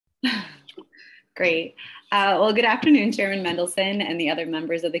Great. Well, good afternoon, Chairman Mendelson and the other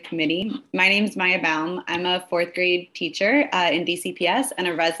members of the committee. My name is Maya Baum. I'm a fourth grade teacher in DCPS and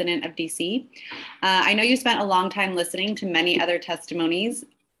a resident of DC. I know you spent a long time listening to many other testimonies,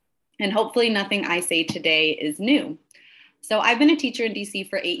 and hopefully nothing I say today is new. So I've been a teacher in DC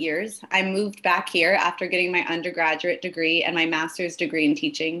for 8 years. I moved back here after getting my undergraduate degree and my master's degree in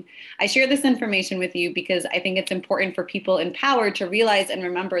teaching. I share this information with you because I think it's important for people in power to realize and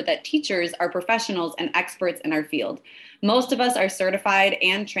remember that teachers are professionals and experts in our field. Most of us are certified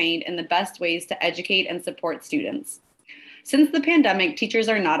and trained in the best ways to educate and support students. Since the pandemic, teachers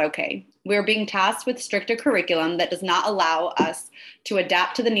are not okay. We are being tasked with stricter curriculum that does not allow us to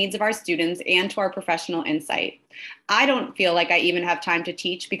adapt to the needs of our students and to our professional insight. I don't feel like I even have time to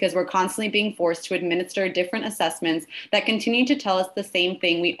teach because we're constantly being forced to administer different assessments that continue to tell us the same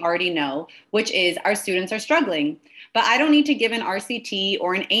thing we already know, which is our students are struggling. But I don't need to give an RCT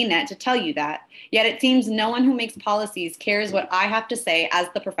or an ANET to tell you that. Yet it seems no one who makes policies cares what I have to say as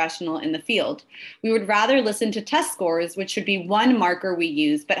the professional in the field. We would rather listen to test scores, which should be one marker we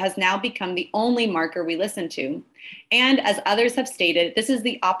use, but has now become the only marker we listen to. And as others have stated, this is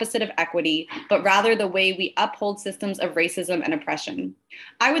the opposite of equity, but rather the way we uphold systems of racism and oppression.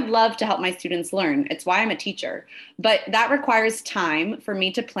 I would love to help my students learn. It's why I'm a teacher. But that requires time for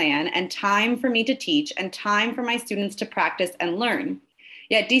me to plan and time for me to teach and time for my students to practice and learn.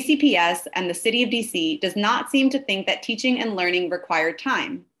 Yet DCPS and the city of DC does not seem to think that teaching and learning require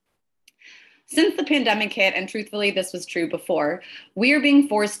time. Since the pandemic hit, and truthfully, this was true before, we are being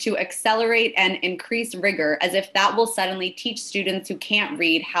forced to accelerate and increase rigor as if that will suddenly teach students who can't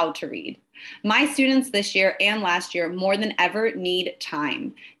read how to read. My students this year and last year more than ever need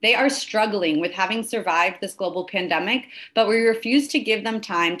time. They are struggling with having survived this global pandemic, but we refuse to give them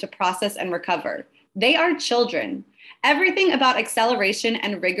time to process and recover. They are children. Everything about acceleration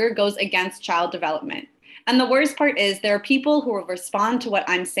and rigor goes against child development. And the worst part is there are people who will respond to what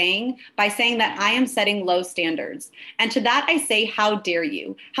I'm saying by saying that I am setting low standards. And to that I say, how dare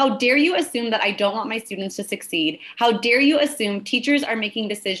you? How dare you assume that I don't want my students to succeed? How dare you assume teachers are making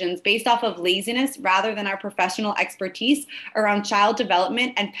decisions based off of laziness rather than our professional expertise around child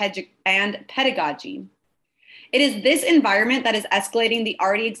development and pedagogy? It is this environment that is escalating the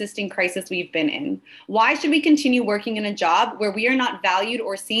already existing crisis we've been in. Why should we continue working in a job where we are not valued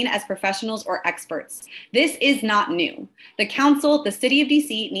or seen as professionals or experts? This is not new. The council, the city of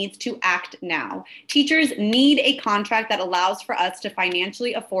DC needs to act now. Teachers need a contract that allows for us to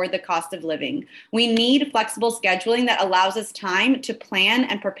financially afford the cost of living. We need flexible scheduling that allows us time to plan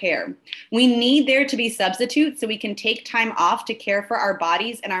and prepare. We need there to be substitutes so we can take time off to care for our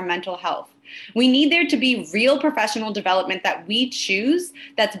bodies and our mental health. We need there to be real professional development that we choose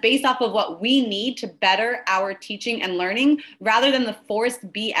that's based off of what we need to better our teaching and learning rather than the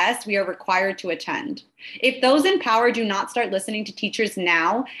forced BS we are required to attend. If those in power do not start listening to teachers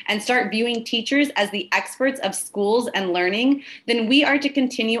now and start viewing teachers as the experts of schools and learning, then we are to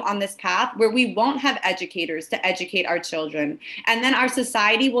continue on this path where we won't have educators to educate our children, and then our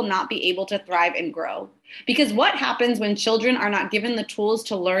society will not be able to thrive and grow. Because what happens when children are not given the tools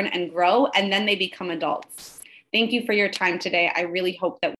to learn and grow, and then they become adults? Thank you for your time today. I really hope that